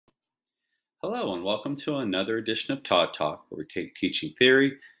Hello, and welcome to another edition of Todd Talk, where we take teaching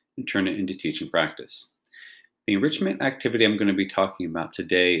theory and turn it into teaching practice. The enrichment activity I'm going to be talking about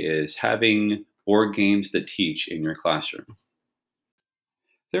today is having board games that teach in your classroom.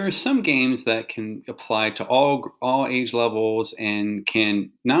 There are some games that can apply to all age levels and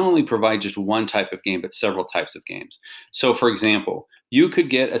can not only provide just one type of game, but several types of games. So, for example, you could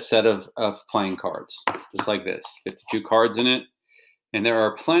get a set of playing cards, just like this, 52 cards in it. And there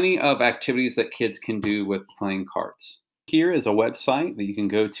are plenty of activities that kids can do with playing cards. Here is a website that you can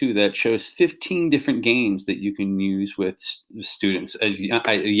go to that shows 15 different games that you can use with students at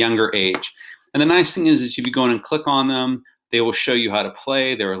a younger age. And the nice thing is if you go in and click on them, they will show you how to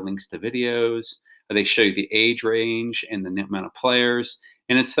play. There are links to videos. They show you the age range and the amount of players.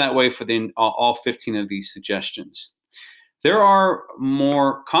 And it's that way for all 15 of these suggestions. There are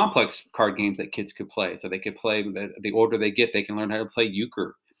more complex card games that kids could play. So they could play, the older they get, they can learn how to play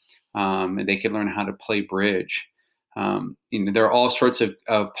euchre. And they can learn how to play bridge. There are all sorts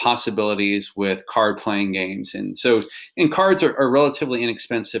of possibilities with card playing games. And cards are relatively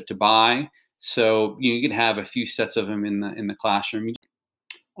inexpensive to buy. So you can have a few sets of them in the classroom.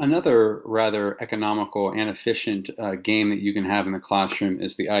 Another rather economical and efficient game that you can have in the classroom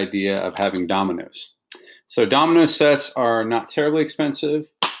is the idea of having dominoes. So domino sets are not terribly expensive,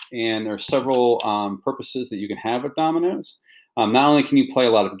 and there are several purposes that you can have with dominoes. Not only can you play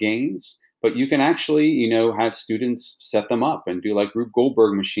a lot of games, but you can actually, have students set them up and do like Rube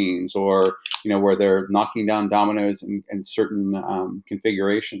Goldberg machines, or where they're knocking down dominoes in certain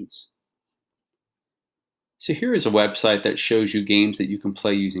configurations. So here is a website that shows you games that you can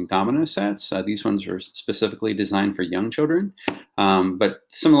play using domino sets. These ones are specifically designed for young children. But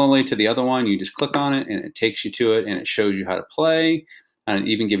similarly to the other one, you just click on it and it takes you to it and it shows you how to play. And it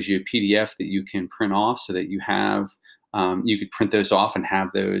even gives you a PDF that you can print off so that you could print those off and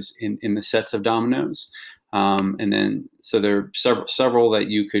have those in the sets of dominoes. So there are several that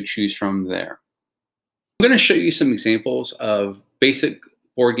you could choose from there. I'm going to show you some examples of basic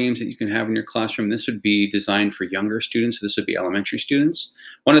board games that you can have in your classroom. This would be designed for younger students. So this would be elementary students.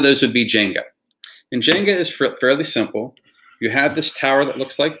 One of those would be Jenga. And Jenga is fairly simple. You have this tower that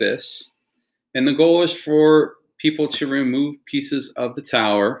looks like this. And the goal is for people to remove pieces of the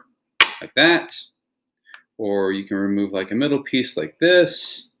tower like that. Or you can remove like a middle piece like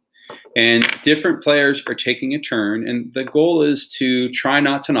this. And different players are taking a turn. And the goal is to try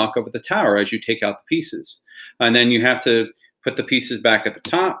not to knock over the tower as you take out the pieces. And then you have to put the pieces back at the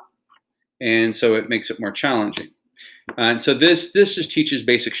top, and so it makes it more challenging. And so this just teaches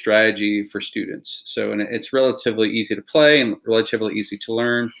basic strategy for students. So and it's relatively easy to play and relatively easy to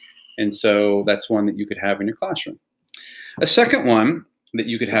learn, and so that's one that you could have in your classroom. A second one that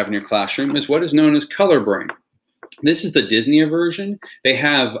you could have in your classroom is what is known as Color Brain. This is the Disney version. They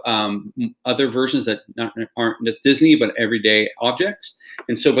have other versions that aren't Disney, but everyday objects.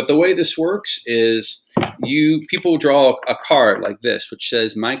 And so, but the way this works is people draw a card like this, which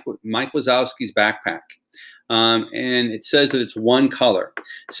says Mike Wazowski's backpack. And it says that it's one color.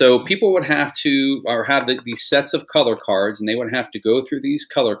 So people would have to, or have these sets of color cards, and they would have to go through these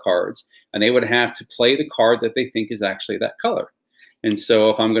color cards, and they would have to play the card that they think is actually that color. And so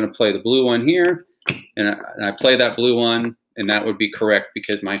if I'm going to play the blue one here, and I play that blue one, and that would be correct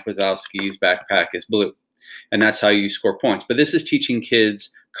because Mike Wazowski's backpack is blue. And that's how you score points. But this is teaching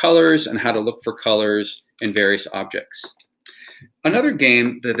kids colors and how to look for colors in various objects. Another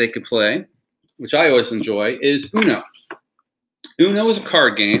game that they could play, which I always enjoy, is Uno. Uno is a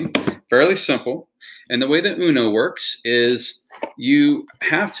card game, fairly simple. And the way that Uno works is you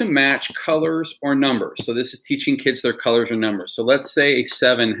have to match colors or numbers. So this is teaching kids their colors or numbers. So let's say a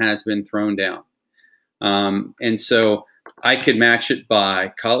 7 has been thrown down. And so I could match it by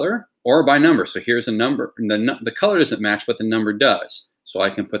color or by number. So here's a number. The color doesn't match, but the number does. So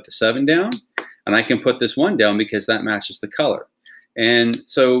I can put the 7 down, and I can put this 1 down because that matches the color. And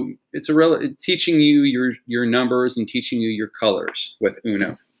so it's teaching you your numbers and teaching you your colors with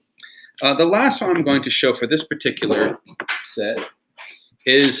Uno. The last one I'm going to show for this particular set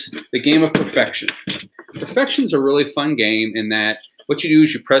is the game of Perfection. Perfection is a really fun game in that what you do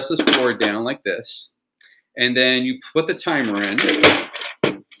is you press this board down like this, and then you put the timer in.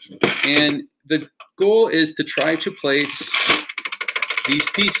 And the goal is to try to place these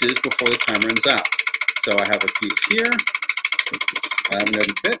pieces before the timer runs out. So I have a piece here. That one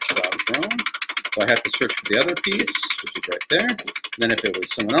doesn't fit, so I was wrong. So I have to search for the other piece, which is right there. Then if it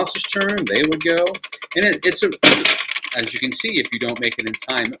was someone else's turn, they would go. And as you can see, if you don't make it in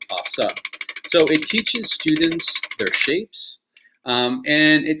time, it pops up. So it teaches students their shapes.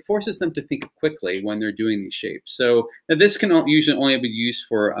 And it forces them to think quickly when they're doing these shapes. So now this can usually only be used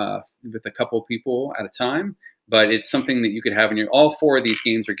for with a couple people at a time, but it's something that you could have in your, all four of these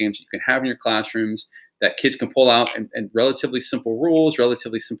games are games that you can have in your classrooms that kids can pull out, and relatively simple rules,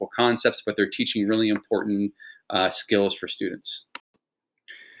 relatively simple concepts, but they're teaching really important skills for students.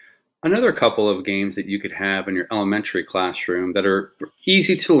 Another couple of games that you could have in your elementary classroom that are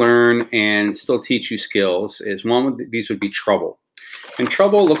easy to learn and still teach you skills is these would be Trouble. And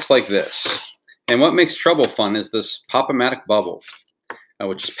Trouble looks like this. And what makes Trouble fun is this Pop-O-Matic bubble,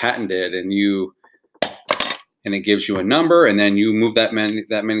 which is patented, and it gives you a number, and then you move that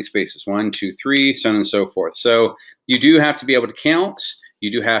many spaces, 1, 2, 3, so on and so forth. So you do have to be able to count.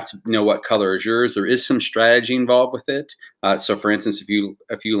 You do have to know what color is yours. There is some strategy involved with it. So, for instance, if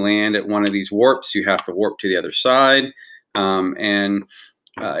you land at one of these warps, you have to warp to the other side.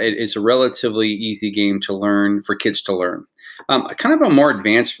 It's a relatively easy game to learn for kids to learn. Kind of a more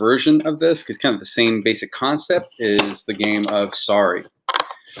advanced version of this, because kind of the same basic concept, is the game of Sorry.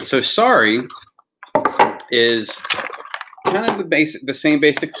 So Sorry is kind of the same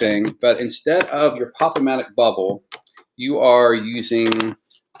basic thing, but instead of your Pop-O-Matic bubble, you are using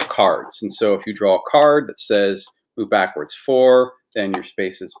cards. And so if you draw a card that says move backwards 4, then your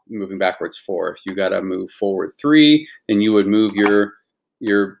space is moving backwards 4. If you got to move forward 3, then you would move your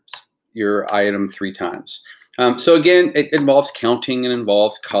item 3 times. So again, it involves counting and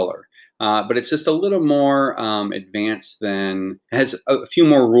involves color. But it's just a little more advanced than, it has a few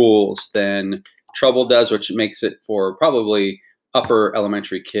more rules than Trouble does, which makes it for probably upper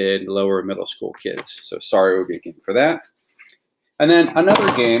elementary kid, lower middle school kids. So Sorry would be a game for that. And then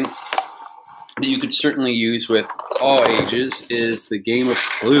another game that you could certainly use with all ages is the game of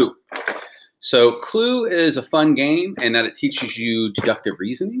Clue. So Clue is a fun game in that it teaches you deductive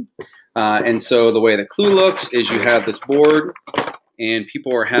reasoning. And so the way that Clue looks is you have this board, and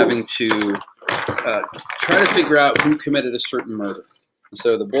people are having to try to figure out who committed a certain murder.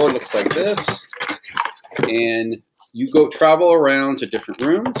 So the board looks like this, and you go travel around to different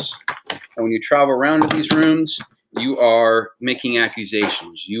rooms, and when you travel around to these rooms, you are making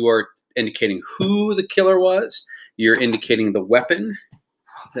accusations. You are indicating who the killer was. You're indicating the weapon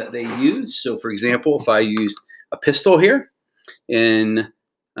that they used. So, for example, if I used a pistol here in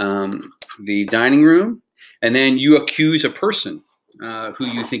the dining room, and then you accuse a person who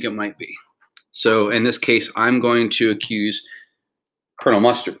you think it might be. So, in this case, I'm going to accuse Colonel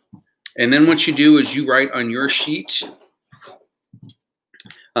Mustard. And then what you do is you write on your sheet,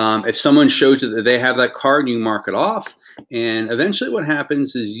 if someone shows you that they have that card, you mark it off. And eventually what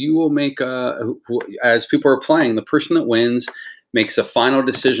happens is you will make, as people are playing, the person that wins makes a final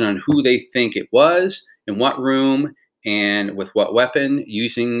decision on who they think it was, in what room, and with what weapon,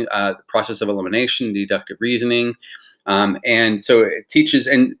 using the process of elimination, deductive reasoning. And so it teaches,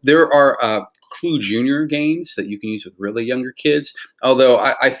 and there are Clue Junior games that you can use with really younger kids, although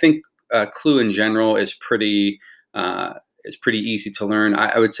I think Clue in general is pretty easy to learn.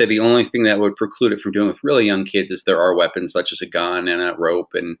 I would say the only thing that would preclude it from doing with really young kids is there are weapons such as a gun and a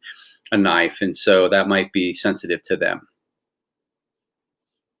rope and a knife, and so that might be sensitive to them.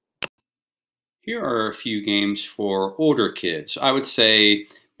 Here are a few games for older kids. I would say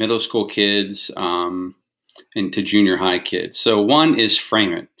middle school kids and to junior high kids. So one is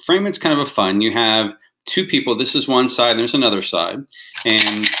Frame It. Frame It's kind of a fun. You have 2 people. This is one side and there's another side.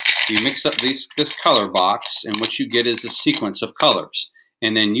 And you mix up this color box, and what you get is a sequence of colors.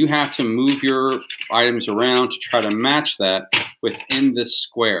 And then you have to move your items around to try to match that within this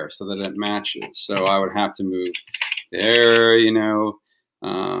square so that it matches. So I would have to move there,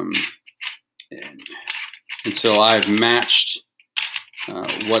 until I've matched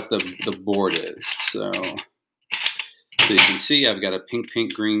what the board is. So you can see I've got a pink,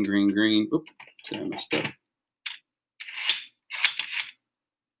 pink, green, green, green. Oops, I messed up.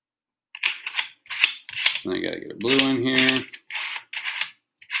 And I gotta get a blue in here.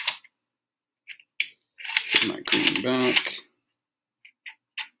 Put my green back.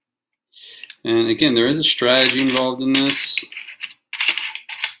 And again, there is a strategy involved in this.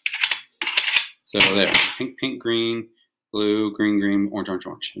 So there, pink, pink, green, blue, green, green, orange, orange,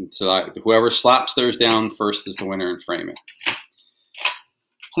 orange. And so whoever slaps theirs down first is the winner and Frame It.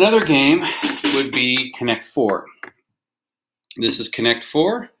 Another game would be Connect 4. This is Connect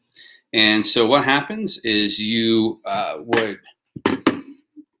 4. And so what happens is you would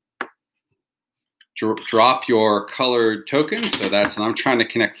drop your colored token. So that's, and I'm trying to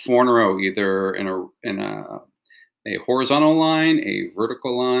connect 4 in a row, either in a horizontal line, a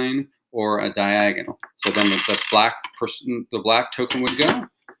vertical line, or a diagonal. So then the black token would go,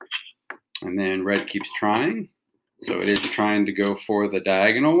 and then red keeps trying. So it is trying to go for the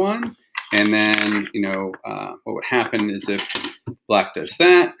diagonal one. And then, what would happen is if black does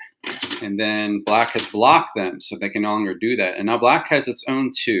that, and then black has blocked them, so they can no longer do that. And now black has its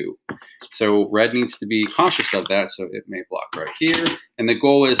own 2. So red needs to be cautious of that, so it may block right here. And the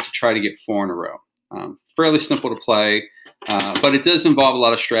goal is to try to get 4 in a row. Fairly simple to play, but it does involve a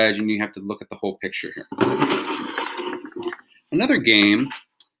lot of strategy, and you have to look at the whole picture here. Another game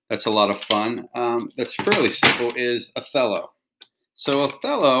that's a lot of fun, that's fairly simple, is Othello. So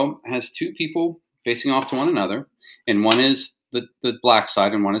Othello has 2 people facing off to one another, and one is the black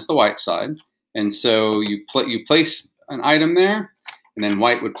side and one is the white side. And so you place an item there, and then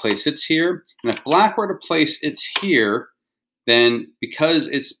white would place its here. And if black were to place its here, then because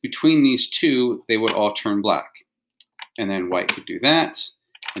it's between these 2, they would all turn black. And then white could do that.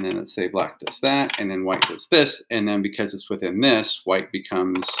 And then let's say black does that, and then white does this. And then because it's within this,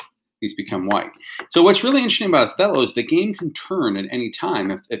 these become white. So what's really interesting about Othello is the game can turn at any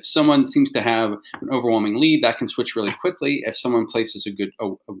time. If someone seems to have an overwhelming lead, that can switch really quickly. If someone places a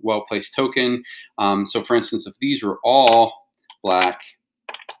well-placed token, so for instance, if these were all black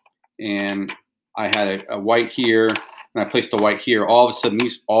and I had a white here and I placed a white here, all of a sudden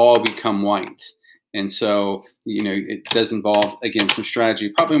these all become white. And so, it does involve, again, some strategy,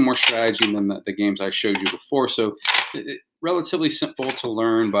 probably more strategy than the games I showed you before. So relatively simple to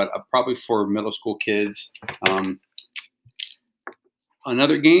learn, but probably for middle school kids.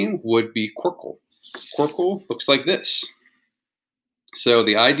 Another game would be Quirkle. Quirkle looks like this. So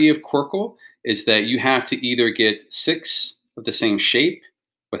the idea of Quirkle is that you have to either get 6 of the same shape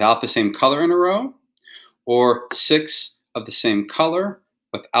without the same color in a row, or 6 of the same color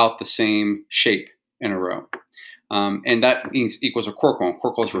without the same shape in a row. And that equals a Quirkle. And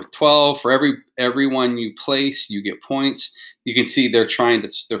Quirkle is worth 12. For every one you place, you get points. You can see they're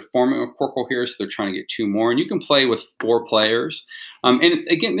forming a Quirkle here, so they're trying to get 2 more. And you can play with 4 players. And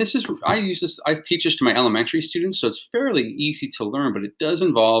again, I teach this to my elementary students, so it's fairly easy to learn, but it does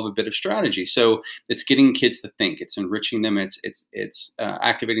involve a bit of strategy. So it's getting kids to think, it's enriching them, it's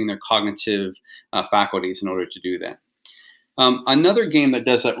activating their cognitive faculties in order to do that. Another game that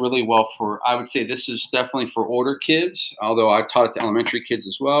does that really well I would say this is definitely for older kids, although I've taught it to elementary kids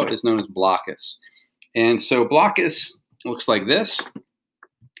as well, is known as Blockus. And so Blockus looks like this.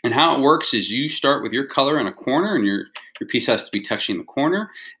 And how it works is you start with your color in a corner, and your piece has to be touching the corner.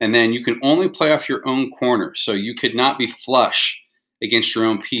 And then you can only play off your own corner. So you could not be flush against your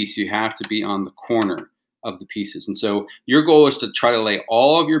own piece. You have to be on the corner of the pieces. And so your goal is to try to lay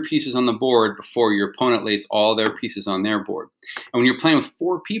all of your pieces on the board before your opponent lays all their pieces on their board. And when you're playing with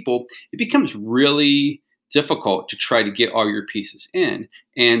 4 people, it becomes really difficult to try to get all your pieces in.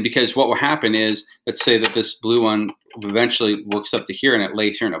 And because what will happen is, let's say that this blue one eventually works up to here and it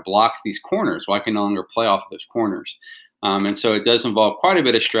lays here and it blocks these corners. Well, I can no longer play off of those corners. And so it does involve quite a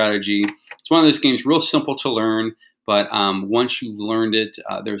bit of strategy. It's one of those games real simple to learn. But once you've learned it,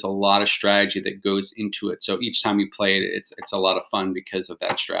 there's a lot of strategy that goes into it. So each time you play it, it's a lot of fun because of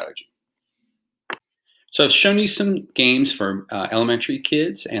that strategy. So I've shown you some games for elementary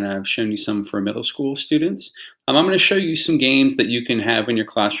kids, and I've shown you some for middle school students. I'm going to show you some games that you can have in your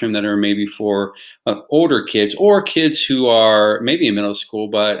classroom that are maybe for older kids, or kids who are maybe in middle school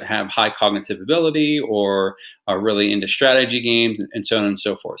but have high cognitive ability or are really into strategy games, and so on and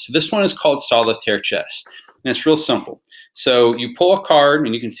so forth. So this one is called Solitaire Chess. And it's real simple. So you pull a card,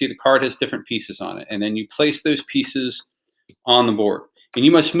 and you can see the card has different pieces on it. And then you place those pieces on the board. And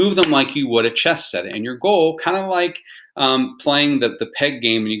you must move them like you would a chess set. And your goal, kind of like playing the peg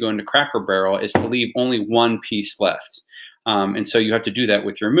game when you go into Cracker Barrel, is to leave only one piece left. And so you have to do that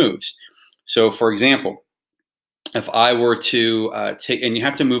with your moves. So for example, if I were to take, and you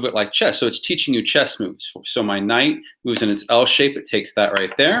have to move it like chess. So it's teaching you chess moves. So my knight moves in its L shape. It takes that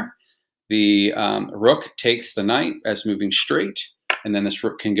right there. The rook takes the knight as moving straight, and then this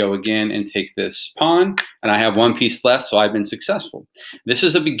rook can go again and take this pawn, and I have one piece left, so I've been successful. This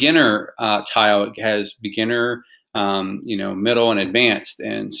is a beginner tile. It has beginner, middle, and advanced,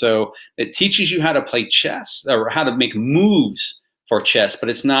 and so it teaches you how to play chess, or how to make moves for chess, but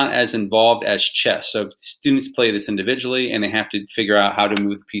it's not as involved as chess. So students play this individually, and they have to figure out how to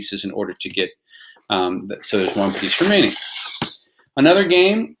move the pieces in order to get, so there's one piece remaining. Another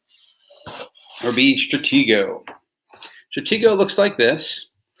game would be Stratego. Stratego looks like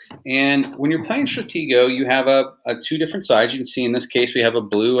this. And when you're playing Stratego, you have a 2 different sides. You can see in this case, we have a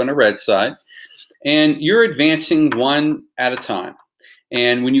blue and a red side. And you're advancing one at a time.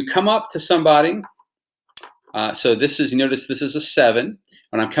 And when you come up to somebody, so this is, you notice this is a 7.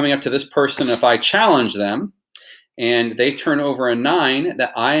 When I'm coming up to this person, if I challenge them and they turn over a 9,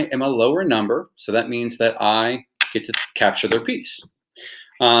 that I am a lower number. So that means that I get to capture their piece.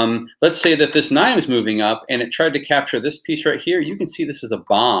 Let's say that this 9 is moving up and it tried to capture this piece right here. You can see this is a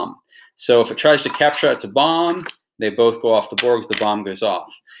bomb. So if it tries to capture that, it's a bomb. They both go off the board because the bomb goes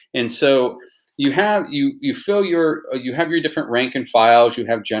off. And so you have you have your different rank and files. You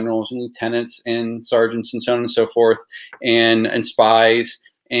have generals and lieutenants and sergeants and so on and so forth, and spies.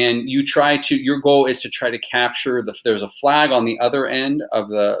 And your goal is to try to capture there's a flag on the other end of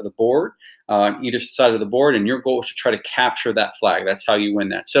the board, on either side of the board, and your goal is to try to capture that flag. That's how you win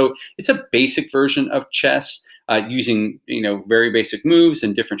that. So it's a basic version of chess, using very basic moves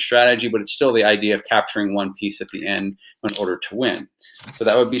and different strategy, but it's still the idea of capturing one piece at the end in order to win. So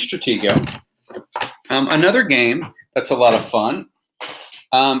that would be Stratego. Another game that's a lot of fun,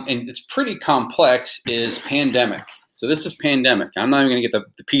 and it's pretty complex, is Pandemic. So this is Pandemic. I'm not even going to get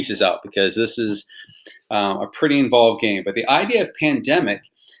the pieces out because this is a pretty involved game. But the idea of Pandemic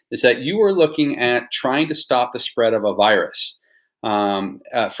is that you are looking at trying to stop the spread of a virus,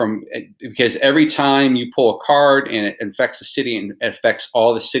 because every time you pull a card and it infects a city, and it affects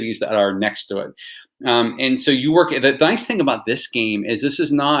all the cities that are next to it. And so you work. The nice thing about this game is this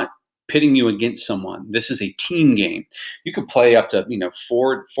is not pitting you against someone. This is a team game. You could play up to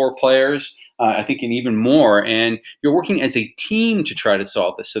four players, I think, and even more, and you're working as a team to try to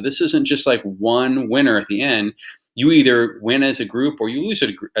solve this. So this isn't just like one winner at the end. You either win as a group or you lose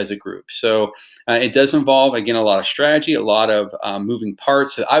as a group. So it does involve, again, a lot of strategy, a lot of moving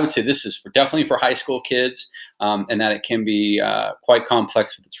parts. So I would say this is definitely for high school kids, and that it can be quite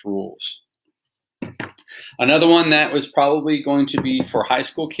complex with its rules. Another one that was probably going to be for high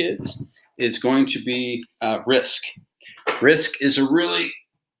school kids is going to be Risk. Risk is a really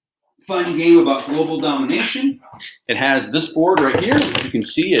fun game about global domination. It has this board right here, which you can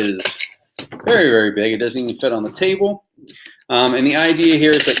see is very, very big. It doesn't even fit on the table. And the idea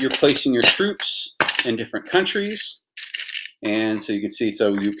here is that you're placing your troops in different countries. And so you can see,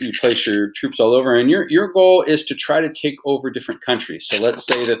 so you place your troops all over, and your goal is to try to take over different countries. So let's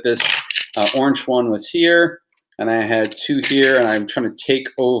say that this orange one was here, and I had 2 here, and I'm trying to take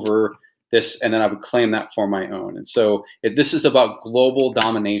over this, and then I would claim that for my own. And so this is about global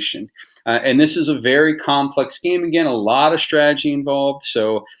domination. And this is a very complex game. Again, a lot of strategy involved.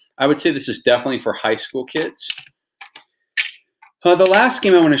 So I would say this is definitely for high school kids. The last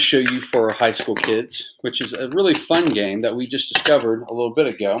game I want to show you for high school kids, which is a really fun game that we just discovered a little bit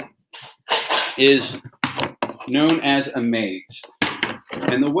ago, is known as Amazed.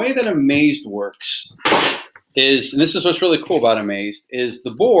 And the way that Amazed works is, and this is what's really cool about Amazed, is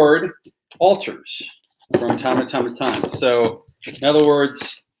the board alters from time to time to time. So in other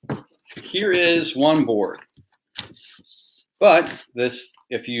words, here is one board. But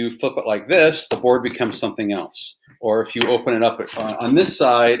if you flip it like this, the board becomes something else. Or if you open it up on this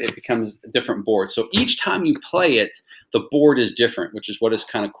side, it becomes a different board. So each time you play it, the board is different, which is what is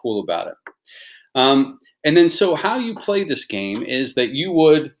kind of cool about it. And then so how you play this game is that you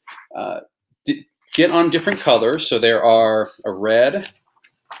would get on different colors. So there are a red,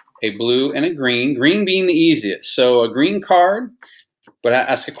 a blue, and a green. Green being the easiest. So a green card, but I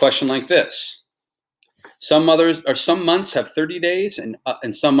ask a question like this. Some months have 30 days,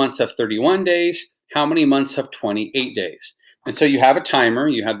 and some months have 31 days. How many months have 28 days? And so you have a timer.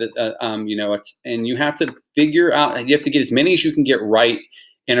 You have and you have to figure out. You have to get as many as you can get right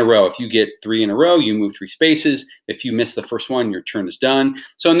in a row. If you get 3 in a row, you move 3 spaces. If you miss the first one, your turn is done.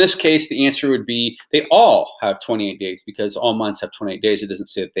 So in this case, the answer would be they all have 28 days because all months have 28 days. It doesn't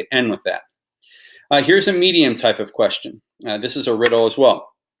say that they end with that. Here's a medium type of question. This is a riddle as well.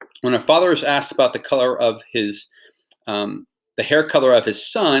 When a father is asked about the color of the hair color of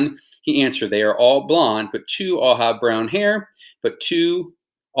his son, he answered, "They are all blonde, but 2 all have brown hair, but 2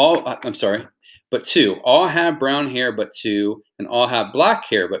 all have brown hair, but 2, and all have black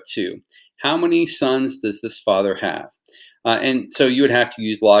hair, but 2. How many sons does this father have?" And so you would have to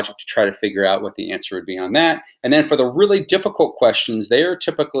use logic to try to figure out what the answer would be on that. And then for the really difficult questions, they are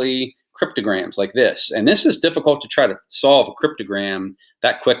typically cryptograms like this. And this is difficult to try to solve a cryptogram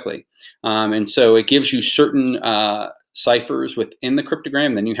that quickly. And so it gives you certain ciphers within the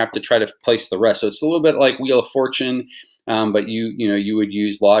cryptogram, then you have to try to place the rest. So it's a little bit like Wheel of Fortune, but you would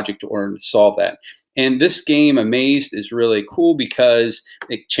use logic to order to solve that. And this game, Amazed, is really cool because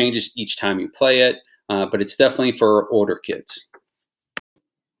it changes each time you play it, but it's definitely for older kids.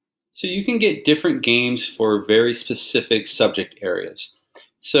 So you can get different games for very specific subject areas.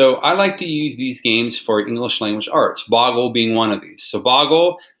 So I like to use these games for English language arts, Boggle being one of these. So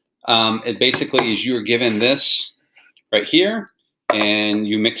Boggle, it basically is you're given this right here, and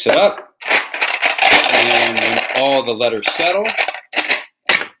you mix it up, and when all the letters settle,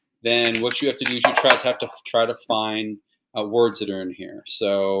 then what you have to do is you have to try to find words that are in here.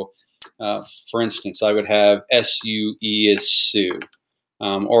 So, for instance, I would have S-U-E is Sue,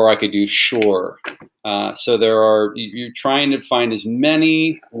 or I could do sure. So you're trying to find as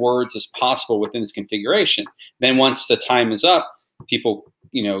many words as possible within this configuration. Then once the time is up, people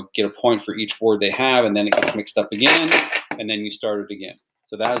get a point for each word they have, and then it gets mixed up again, and then you start it again.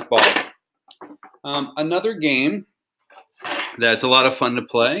 So that is ball. Another game that's a lot of fun to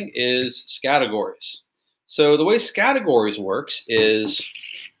play is Scattergories. So the way Scattergories works is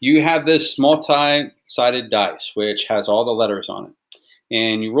you have this multi-sided dice, which has all the letters on it.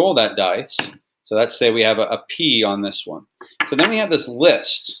 And you roll that dice. So let's say we have a P on this one. So then we have this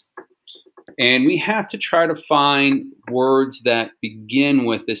list. And we have to try to find words that begin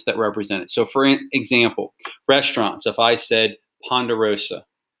with this that represent it. So for example, restaurants, if I said Ponderosa,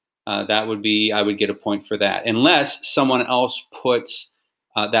 that would be, I would get a point for that. Unless someone else puts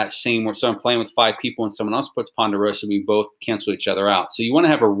that same word. So I'm playing with 5 people and someone else puts Ponderosa, we both cancel each other out. So you want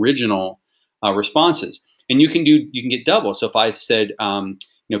to have original responses. And you can get double. So if I said,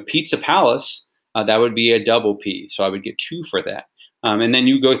 Pizza Palace, that would be a double P. So I would get 2 for that. And then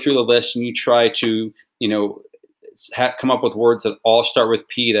you go through the list and you try to, come up with words that all start with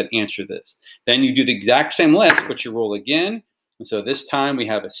P that answer this. Then you do the exact same list, but you roll again. And so this time we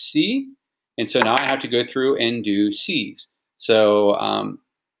have a C. And so now I have to go through and do C's. So,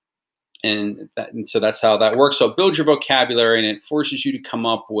 and so that's how that works. So it builds your vocabulary and it forces you to come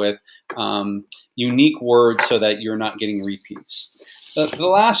up with unique words so that you're not getting repeats. The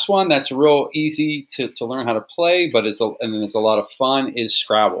last one that's real easy to learn how to play, but is a lot of fun, is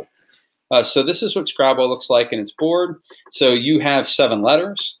Scrabble. So this is what Scrabble looks like in its board. So you have 7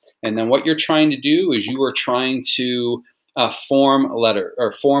 letters, and then what you're trying to do is you are trying to form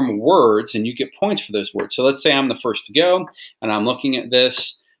words, and you get points for those words. So let's say I'm the first to go, and I'm looking at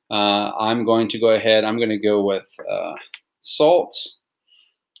this. I'm going to go ahead. I'm going to go with salt.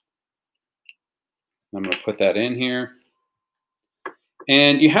 I'm going to put that in here.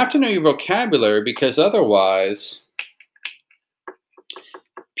 And you have to know your vocabulary, because otherwise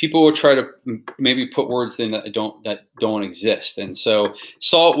people will try to maybe put words in that don't exist. And so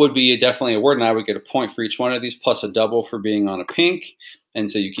salt would be definitely a word, and I would get a point for each one of these, plus a double for being on a pink.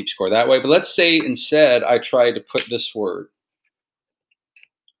 And so you keep score that way. But let's say instead I tried to put this word.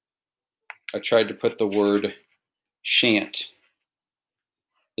 I tried to put the word shan't,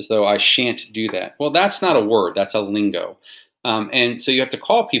 as though I shan't do that. Well, that's not a word. That's a lingo. And so you have to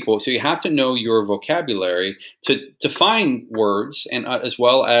call people. So you have to know your vocabulary to find words, and as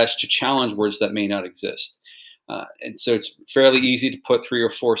well as to challenge words that may not exist. And so it's fairly easy to put 3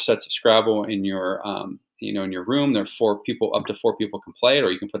 or 4 sets of Scrabble in your in your room. There are 4 people, up to 4 people can play it,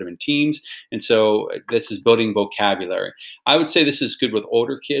 or you can put them in teams. And so this is building vocabulary. I would say this is good with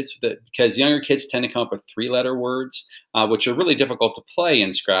older kids, because younger kids tend to come up with 3-letter words, which are really difficult to play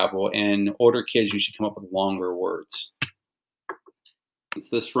in Scrabble, and older kids usually come up with longer words. It's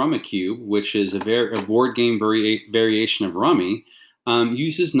this Rummikub, which is a board game variation of Rummy,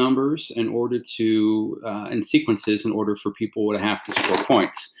 uses numbers in order to, and sequences in order for people to have to score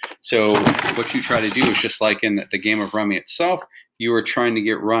points. So what you try to do is just like in the game of Rummy itself, you are trying to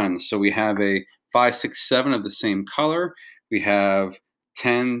get runs. So we have a 5, 6, 7 of the same color. We have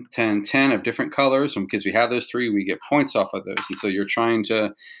 10, 10, 10 of different colors. And because we have those 3, we get points off of those. And so you're trying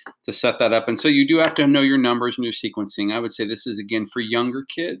to set that up. And so you do have to know your numbers and your sequencing. I would say this is, again, for younger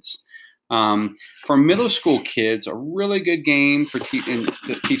kids. For middle school kids, a really good game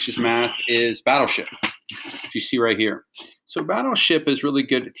that teaches math is Battleship, which you see right here. So Battleship is really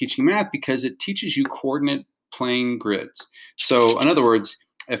good at teaching math because it teaches you coordinate plane grids. So in other words,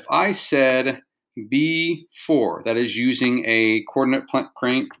 if I said B4, that is using a coordinate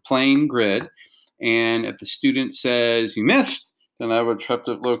plane grid, and if the student says you missed, then I would have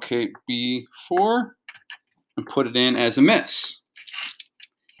to locate B4 and put it in as a miss.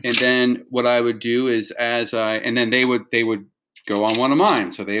 And then what I would do is and then they would go on one of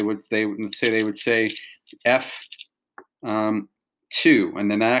mine. So they would say F2, and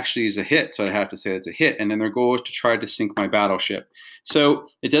then that actually is a hit. So I have to say it's a hit. And then their goal is to try to sink my battleship. So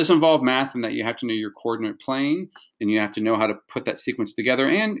it does involve math in that you have to know your coordinate plane, and you have to know how to put that sequence together.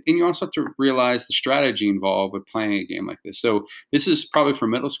 And you also have to realize the strategy involved with playing a game like this. So this is probably for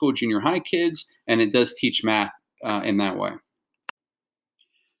middle school, junior high kids, and it does teach math in that way.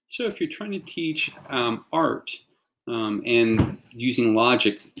 So if you're trying to teach art and using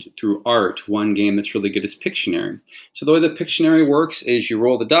logic through art, one game that's really good is Pictionary. So the way the Pictionary works is you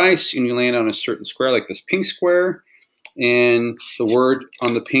roll the dice and you land on a certain square, like this pink square, and the word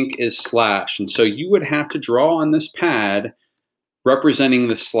on the pink is slash. And so you would have to draw on this pad representing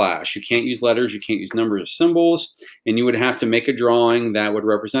the slash. You can't use letters, you can't use numbers or symbols, and you would have to make a drawing that would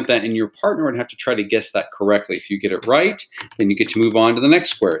represent that, and your partner would have to try to guess that correctly. If you get it right, then you get to move on to the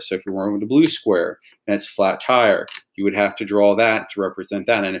next square. So if you're working with a blue square and it's flat tire, you would have to draw that to represent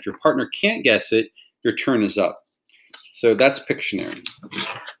that. And if your partner can't guess it, your turn is up. So that's Pictionary.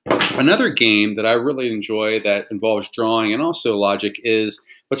 Another game that I really enjoy that involves drawing and also logic is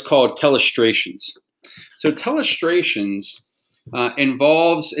what's called Telestrations. So Telestrations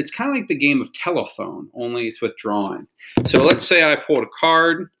involves, it's kind of like the game of telephone, only it's with drawing. So let's say I pulled a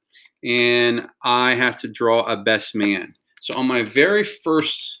card and I have to draw a best man. So on my very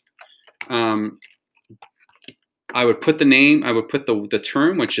first, I would put the name, I would put the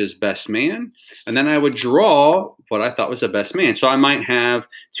term, which is best man, and then I would draw what I thought was a best man. So I might have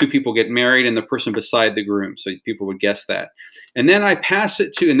two people get married and the person beside the groom, so people would guess that. And then I pass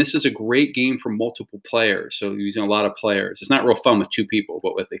it to, and this is a great game for multiple players, so using a lot of players. It's not real fun with two people,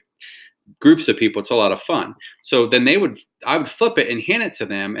 but with the groups of people, it's a lot of fun. So then I would flip it and hand it to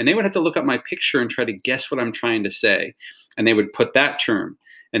them, and they would have to look at my picture and try to guess what I'm trying to say. And they would put that term.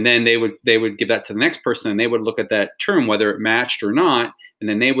 And then they would give that to the next person, and they would look at that term, whether it matched or not, and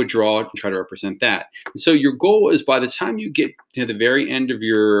then they would draw it and try to represent that. And so your goal is, by the time you get to the very end of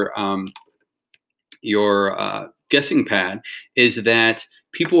your guessing pad, is that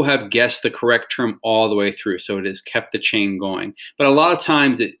people have guessed the correct term all the way through. So it has kept the chain going. But a lot of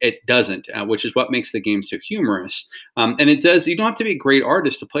times it doesn't, which is what makes the game so humorous. And it does, you don't have to be a great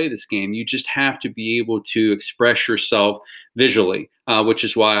artist to play this game. You just have to be able to express yourself visually, which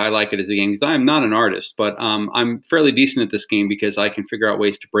is why I like it as a game, because I'm not an artist, but I'm fairly decent at this game because I can figure out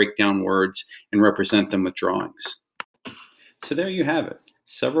ways to break down words and represent them with drawings. So there you have it.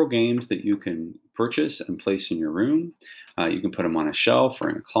 Several games that you can purchase and place in your room. You can put them on a shelf or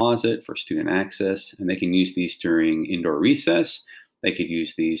in a closet for student access, and they can use these during indoor recess. They could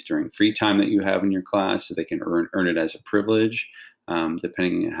use these during free time that you have in your class, so they can earn it as a privilege,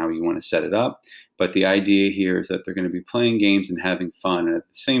 depending on how you want to set it up. But the idea here is that they're going to be playing games and having fun, and at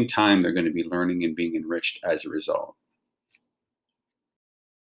the same time, they're going to be learning and being enriched as a result.